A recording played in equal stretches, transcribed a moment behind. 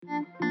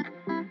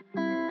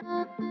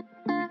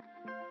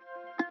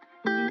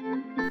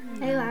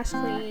Hey Lash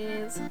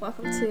Queens,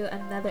 welcome to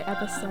another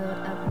episode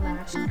of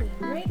Lash Queen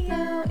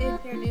Radio.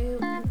 If you're new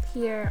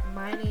here,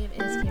 my name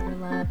is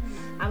Cameron Love.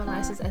 I'm a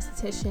licensed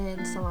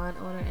esthetician, salon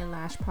owner, and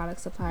lash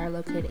product supplier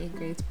located in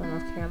Greensboro,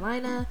 North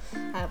Carolina.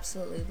 I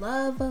absolutely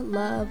love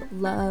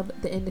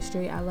the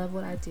industry. I love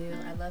what I do.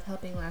 I love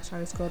helping lash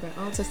artists grow their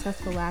own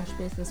successful lash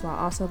business while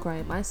also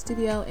growing my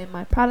studio, and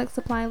my product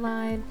supply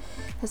line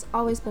has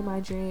always been my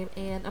dream,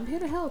 and I'm here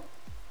to help.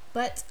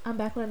 But I'm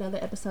back with another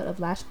episode of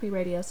Lash Queen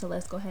Radio, so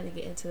let's go ahead and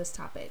get into this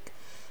topic.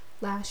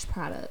 Lash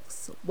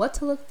products. What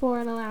to look for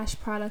in a lash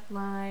product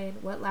line,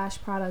 what lash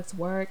products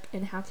work,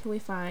 and how can we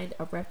find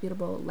a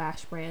reputable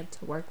lash brand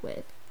to work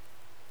with?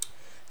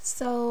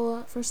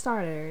 So, for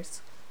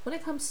starters, when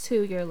it comes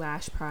to your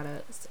lash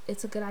products,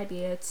 it's a good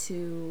idea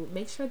to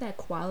make sure that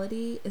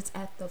quality is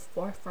at the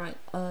forefront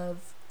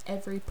of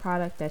every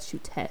product that you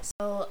test.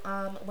 So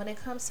when it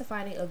comes to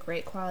finding a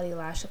great quality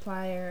lash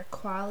supplier,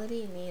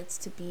 quality needs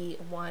to be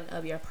one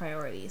of your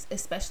priorities,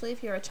 especially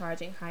if you're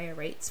charging higher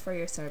rates for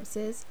your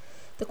services.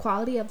 The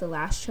quality of the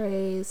lash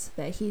trays,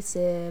 the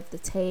adhesive, the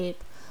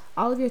tape,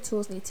 all of your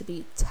tools need to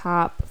be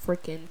top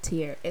freaking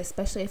tier,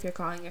 especially if you're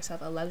calling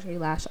yourself a luxury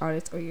lash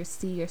artist or you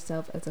see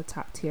yourself as a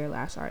top tier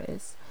lash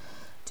artist.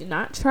 Do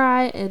not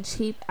try and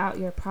cheap out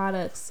your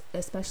products,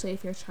 especially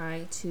if you're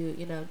trying to,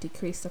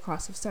 decrease the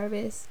cost of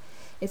service.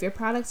 If your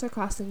products are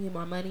costing you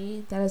more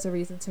money, that is a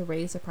reason to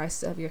raise the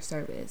prices of your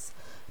service.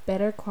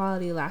 Better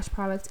quality lash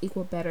products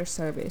equal better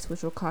service,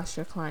 which will cost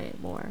your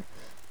client more.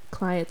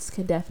 Clients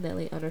can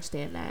definitely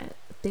understand that.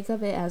 Think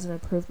of it as an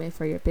improvement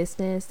for your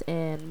business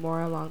and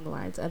more along the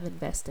lines of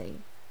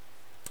investing.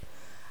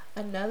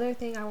 Another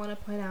thing I want to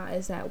point out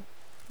is that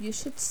you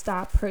should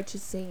stop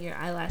purchasing your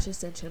eyelash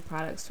extension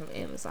products from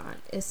Amazon,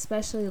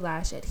 especially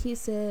lash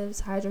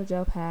adhesives,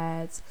 hydrogel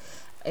pads,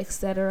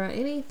 etc.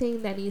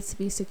 Anything that needs to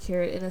be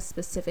secured in a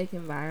specific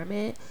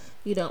environment,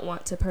 you don't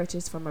want to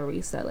purchase from a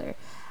reseller.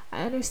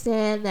 I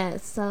understand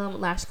that some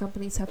lash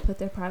companies have put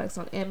their products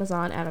on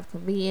Amazon out of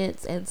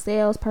convenience and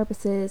sales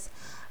purposes,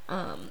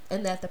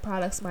 and that the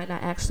products might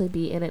not actually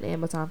be in an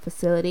Amazon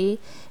facility.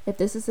 If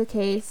this is the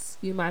case,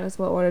 you might as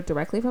well order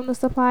directly from the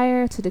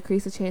supplier to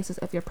decrease the chances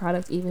of your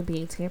product even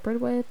being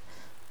tampered with.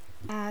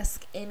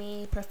 Ask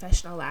any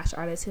professional lash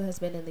artist who has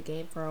been in the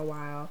game for a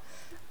while.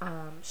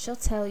 She'll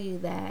tell you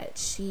that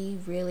she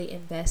really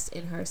invests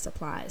in her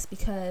supplies,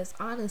 because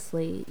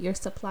honestly, your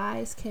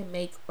supplies can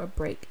make or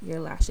break your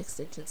lash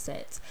extension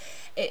sets.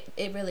 It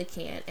really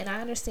can. And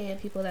I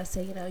understand people that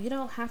say, you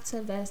don't have to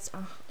invest,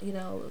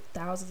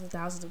 thousands and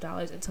thousands of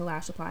dollars into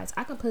lash supplies.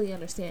 I completely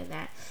understand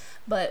that.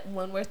 But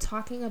when we're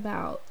talking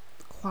about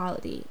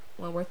quality,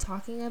 when we're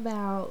talking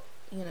about,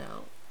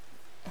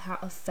 how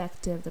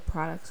effective the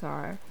products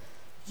are,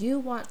 you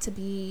want to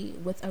be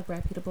with a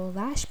reputable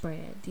lash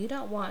brand. You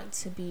don't want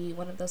to be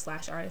one of those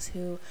lash artists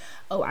who,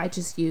 I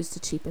just use the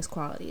cheapest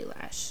quality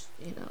lash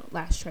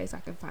trays I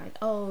can find.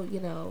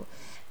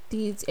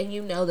 These, and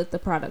that the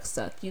products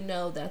suck.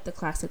 That the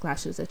classic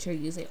lashes that you're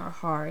using are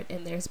hard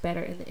and there's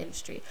better in the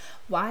industry.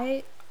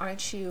 Why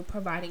aren't you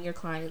providing your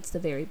clients the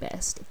very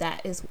best?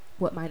 That is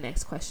what my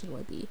next question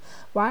would be.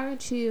 Why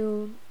aren't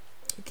you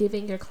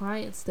giving your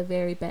clients the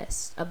very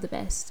best of the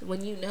best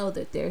when you know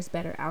that there's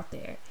better out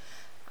there?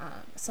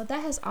 So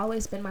that has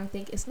always been my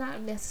thing. It's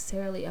not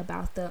necessarily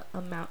about the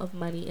amount of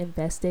money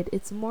invested.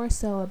 It's more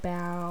so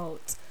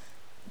about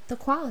the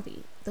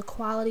quality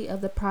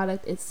of the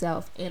product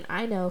itself. And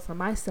I know for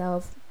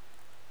myself,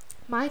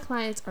 my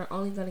clients are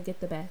only going to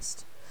get the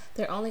best.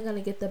 They're only going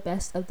to get the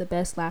best of the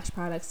best lash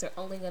products. They're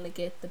only going to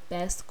get the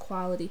best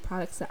quality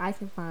products that I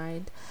can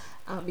find,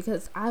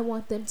 because I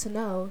want them to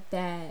know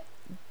that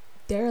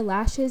their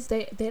lashes,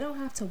 they don't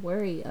have to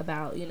worry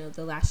about,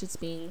 the lashes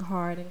being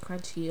hard and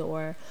crunchy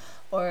or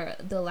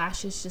the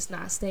lashes just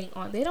not staying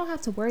on. They don't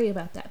have to worry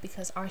about that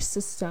because our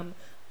system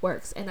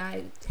works. And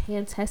I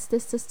hand test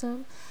this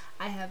system.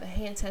 I have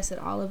hand tested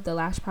all of the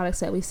lash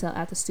products that we sell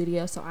at the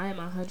studio. So I am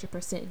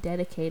 100%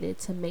 dedicated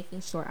to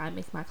making sure I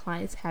make my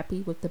clients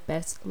happy with the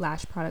best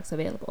lash products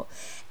available.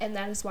 And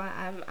that is why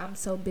I'm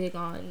so big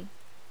on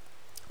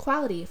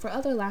quality for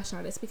other lash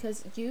artists,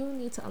 because you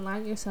need to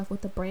align yourself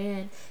with a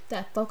brand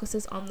that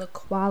focuses on the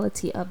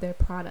quality of their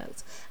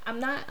products. I'm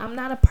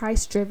not a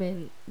price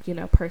driven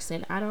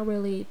person. I don't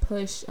really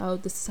push,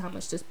 this is how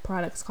much this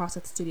products cost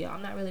at the studio.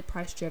 I'm not really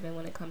price driven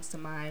when it comes to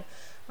my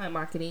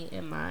marketing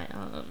and my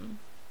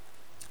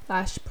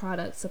lash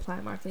product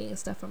supply marketing and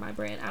stuff for my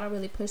brand. I don't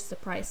really push the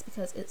price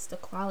because it's the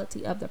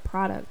quality of the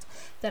product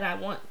that I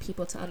want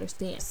people to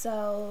understand.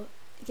 So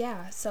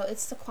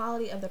it's the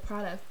quality of the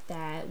product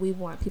that we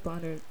want people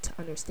to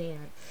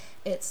understand.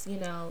 It's,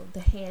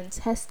 the hand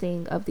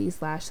testing of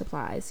these lash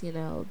supplies,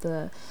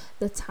 the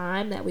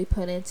time that we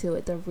put into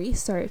it, the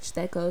research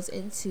that goes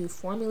into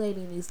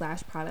formulating these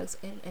lash products,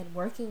 and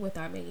working with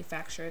our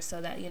manufacturers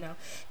so that,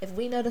 if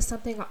we notice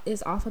something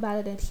is off about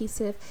an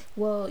adhesive,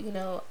 we'll,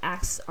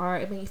 ask our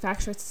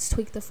manufacturers to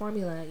tweak the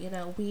formula.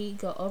 We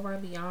go over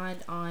and beyond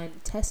on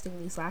testing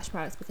these lash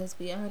products because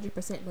we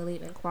 100%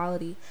 believe in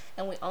quality,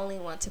 and we only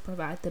want to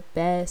provide the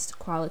best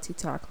quality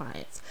to our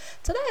clients.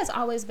 So that has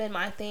always been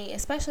my thing,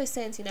 especially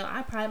since,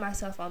 I pride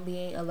myself on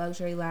being a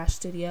luxury lash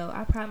studio.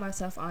 I pride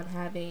myself on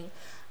having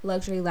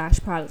luxury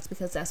lash products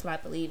because that's what I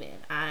believe in.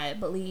 I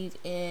believe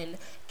in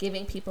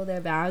giving people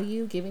their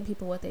value, giving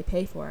people what they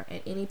pay for.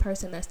 And any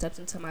person that steps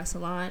into my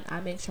salon,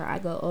 I make sure I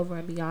go over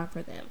and beyond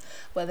for them,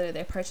 whether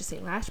they're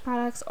purchasing lash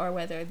products or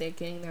whether they're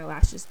getting their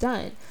lashes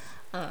done.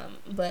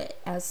 But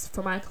as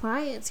for my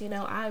clients,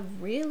 I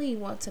really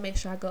want to make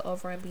sure I go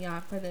over and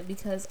beyond for them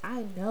because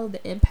I know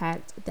the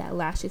impact that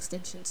lash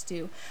extensions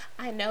do.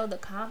 I know the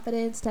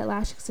confidence that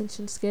lash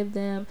extensions give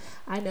them.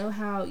 I know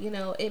how,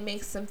 it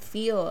makes them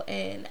feel,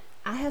 and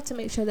I have to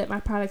make sure that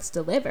my products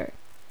deliver.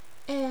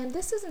 And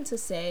this isn't to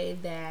say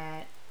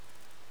that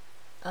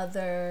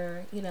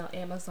other,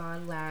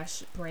 Amazon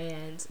lash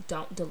brands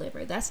don't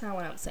deliver. That's not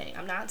what I'm saying.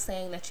 I'm not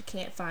saying that you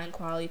can't find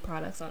quality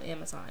products on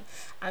Amazon.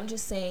 I'm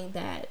just saying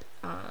that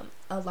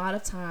a lot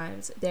of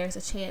times there's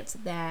a chance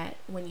that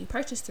when you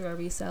purchase through a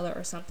reseller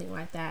or something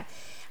like that,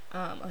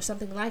 or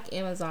something like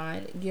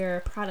Amazon, your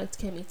product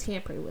can be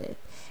tampered with.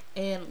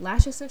 And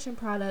lash extension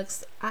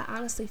products, I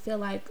honestly feel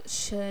like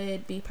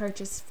should be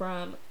purchased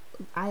from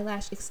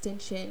eyelash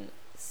extension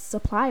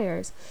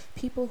suppliers,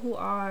 people who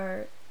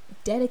are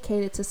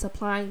dedicated to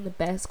supplying the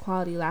best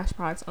quality lash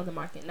products on the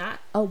market, not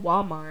a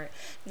Walmart,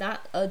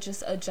 not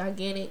just a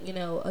gigantic,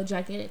 a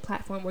gigantic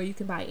platform where you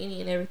can buy any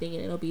and everything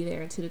and it'll be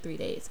there in 2 to 3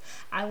 days.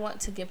 I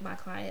want to give my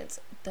clients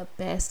the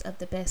best of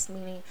the best,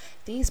 meaning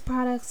these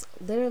products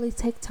literally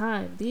take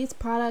time. These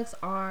products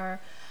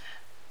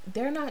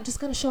they're not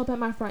just going to show up at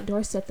my front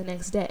doorstep the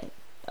next day.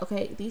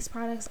 Okay, these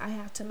products, I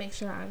have to make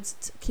sure I'm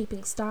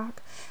keeping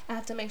stock. I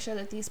have to make sure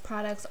that these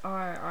products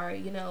are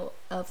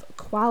of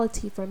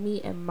quality for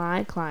me and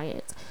my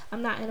clients.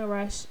 I'm not in a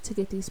rush to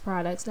get these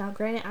products. Now,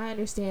 granted, I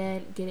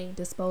understand getting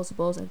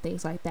disposables and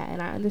things like that,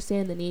 and I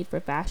understand the need for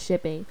fast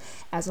shipping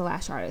as a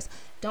lash artist.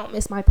 Don't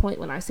miss my point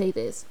when I say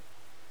this.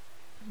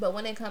 But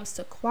when it comes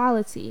to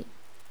quality,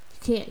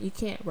 you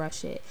can't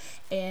rush it.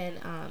 And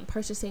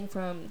purchasing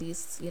from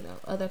these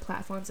other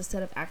platforms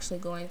instead of actually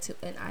going to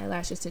an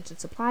eyelash extension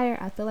supplier,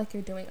 I feel like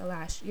you're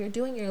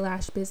doing your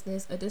lash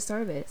business a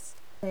disservice.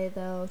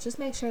 Though, just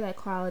make sure that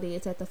quality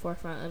is at the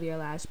forefront of your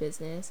lash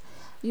business.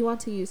 You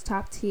want to use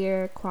top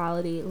tier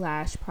quality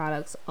lash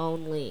products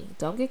only.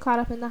 Don't get caught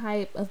up in the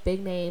hype of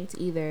big names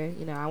either.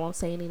 I won't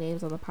say any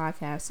names on the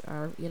podcast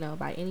or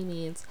by any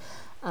means.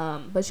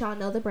 But y'all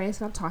know the brands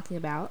that I'm talking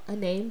about. A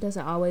name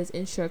doesn't always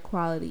ensure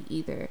quality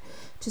either.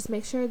 Just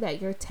make sure that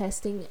you're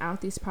testing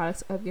out these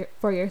products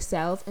for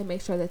yourself and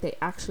make sure that they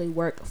actually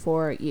work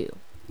for you.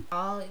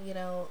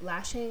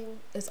 Lashing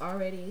is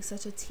already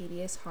such a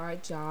tedious,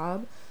 hard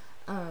job.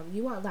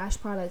 You want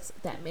lash products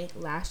that make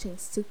lashing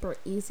super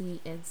easy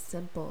and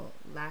simple.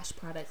 Lash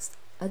products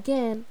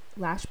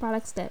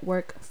that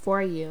work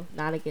for you,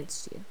 not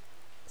against you.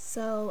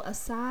 So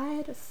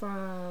aside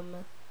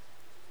from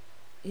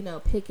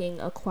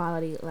picking a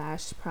quality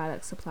lash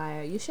product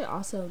supplier, you should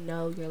also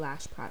know your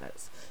lash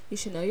products. You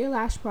should know your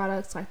lash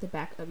products like the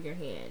back of your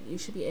hand. You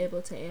should be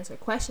able to answer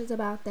questions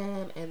about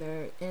them and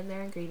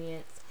their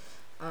ingredients.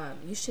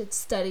 You should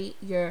study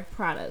your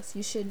products.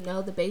 You should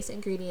know the base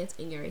ingredients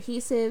in your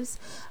adhesives,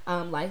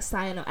 like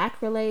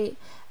cyanoacrylate.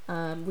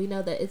 We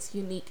know that its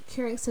unique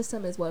curing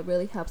system is what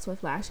really helps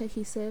with lash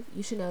adhesive.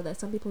 You should know that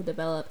some people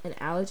develop an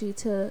allergy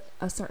to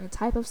a certain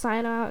type of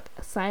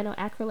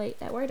cyanoacrylate.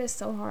 That word is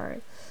so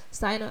hard.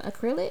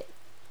 Cyanoacrylate.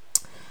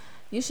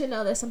 You should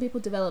know that some people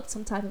develop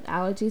some type of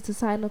allergy to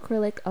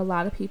cyanoacrylate. A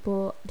lot of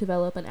people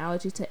develop an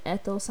allergy to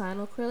ethyl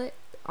cyanoacrylate,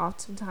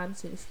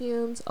 oftentimes due to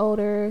fumes,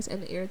 odors,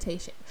 and the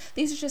irritation.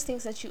 These are just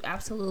things that you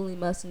absolutely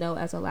must know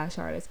as a lash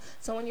artist.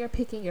 So when you're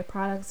picking your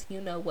products,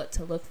 you know what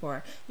to look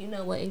for. You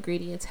know what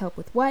ingredients help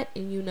with what,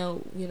 and you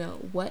know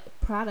what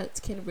products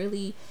can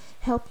really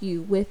help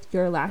you with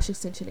your lash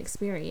extension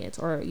experience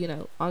or,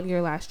 on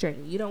your lash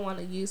journey. You don't want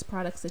to use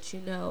products that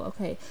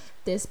okay,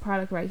 this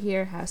product right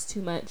here has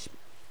too much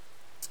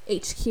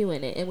HQ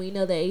in it, and we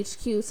know that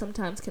HQ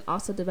sometimes can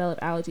also develop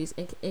allergies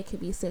and it can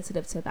be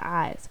sensitive to the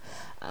eyes.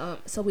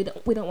 So we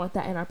don't want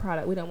that in our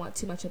product. We don't want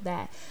too much of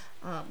that.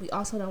 We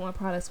also don't want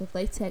products with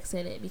latex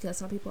in it because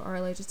some people are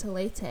allergic to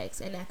latex,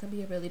 and that can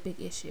be a really big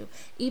issue.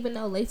 Even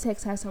though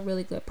latex has some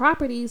really good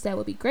properties that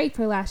would be great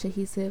for lash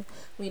adhesive,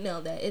 we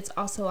know that it's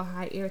also a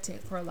high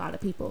irritant for a lot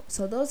of people.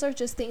 So those are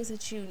just things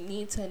that you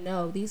need to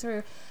know. These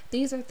are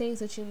things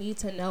that you need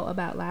to know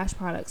about lash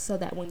products so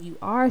that when you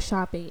are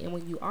shopping and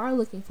when you are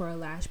looking for a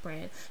lash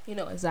brand, you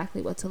know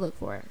exactly what to look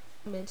for.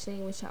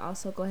 Mentioning, we should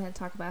also go ahead and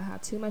talk about how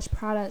too much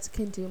product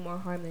can do more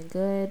harm than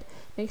good.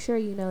 Make sure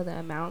you know the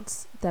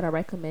amounts that are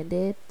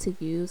recommended to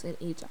use in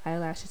each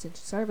eyelash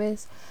extension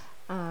service.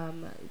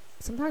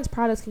 Sometimes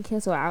products can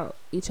cancel out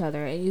each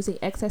other, and using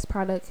excess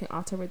product can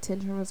alter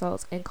retention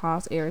results and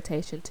cause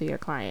irritation to your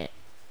client.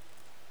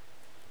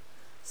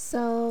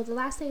 So the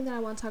last thing that I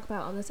want to talk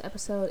about on this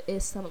episode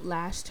is some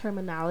lash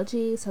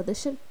terminology. So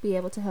this should be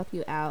able to help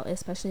you out,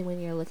 especially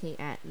when you're looking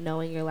at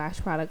knowing your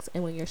lash products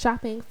and when you're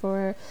shopping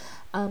for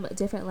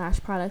different lash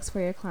products for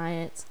your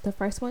clients. The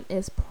first one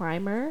is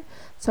primer.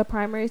 So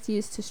primer is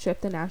used to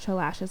strip the natural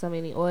lashes of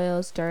any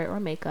oils, dirt, or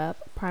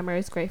makeup. Primer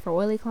is great for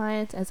oily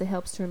clients as it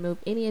helps to remove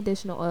any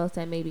additional oils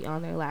that may be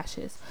on their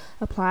lashes.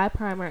 Apply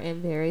primer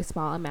in very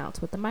small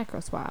amounts with a micro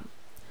swab.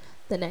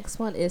 The next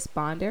one is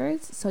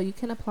bonders. So you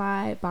can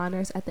apply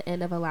bonders at the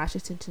end of a lash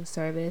extension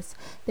service.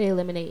 They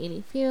eliminate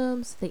any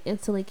fumes. They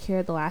instantly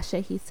cure the lash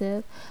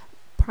adhesive.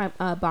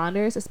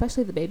 Bonders,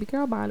 especially the baby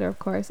girl bonder, of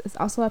course, is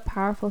also a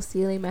powerful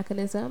sealing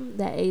mechanism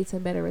that aids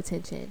in better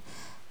retention.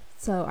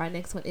 So our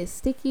next one is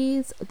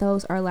stickies.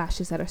 Those are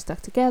lashes that are stuck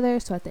together.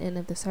 So at the end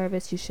of the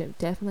service, you should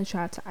definitely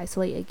try to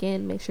isolate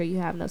again. Make sure you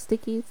have no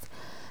stickies.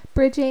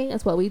 Bridging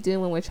is what we do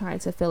when we're trying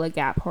to fill a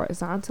gap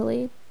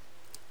horizontally.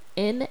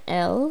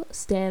 NL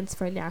stands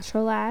for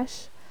natural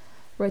lash.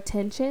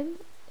 Retention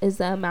is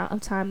the amount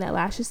of time that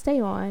lashes stay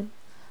on.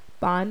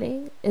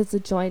 Bonding is the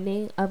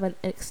joining of an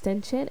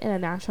extension and a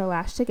natural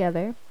lash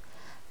together.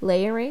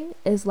 Layering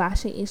is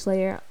lashing each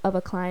layer of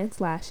a client's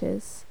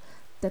lashes.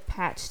 The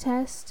patch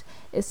test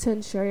is to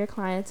ensure your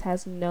client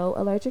has no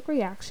allergic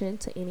reaction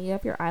to any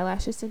of your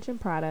eyelash extension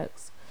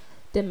products.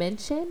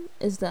 Dimension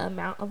is the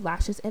amount of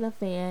lashes in a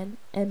fan,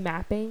 and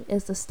mapping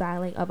is the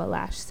styling of a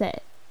lash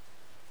set.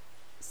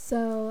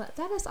 So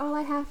that is all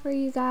I have for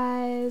you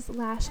guys,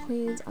 Lash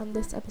Queens, on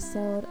this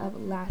episode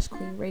of Lash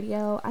Queen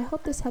Radio. I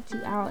hope this helped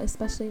you out,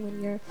 especially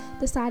when you're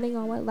deciding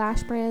on what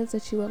lash brands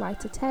that you would like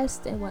to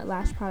test and what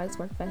lash products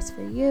work best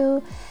for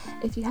you.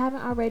 If you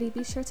haven't already,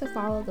 be sure to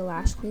follow the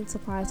Lash Queen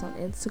Supplies on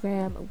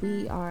Instagram.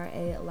 We are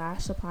a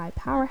lash supply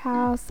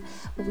powerhouse.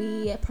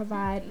 We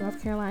provide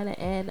North Carolina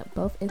and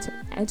both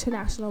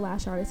international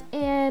lash artists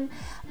and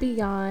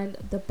beyond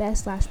the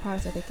best lash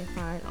products that they can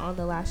find on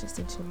the lash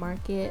extension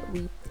market.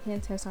 We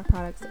hand test our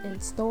products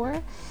in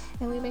store,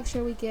 and we make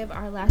sure we give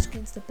our lash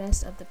queens the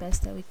best of the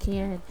best that we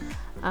can.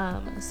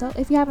 So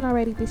if you haven't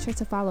already, be sure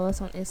to follow us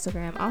on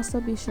Instagram.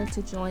 Also, be sure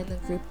to join the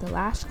group The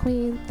Lash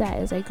Queens.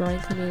 That is a growing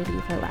community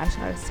for lash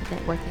artists to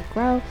network and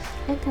grow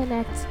and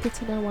connect, get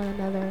to know one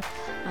another,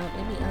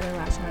 and meet other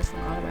lash artists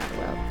from all around the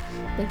world.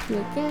 Thank you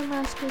again,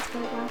 Lash Queens, for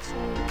watching,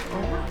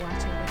 or not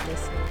watching, but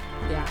listening.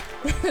 Yeah.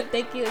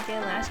 Thank you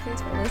again, Lash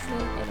Queens, for listening,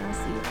 and I'll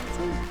see you next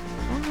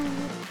week. Bye.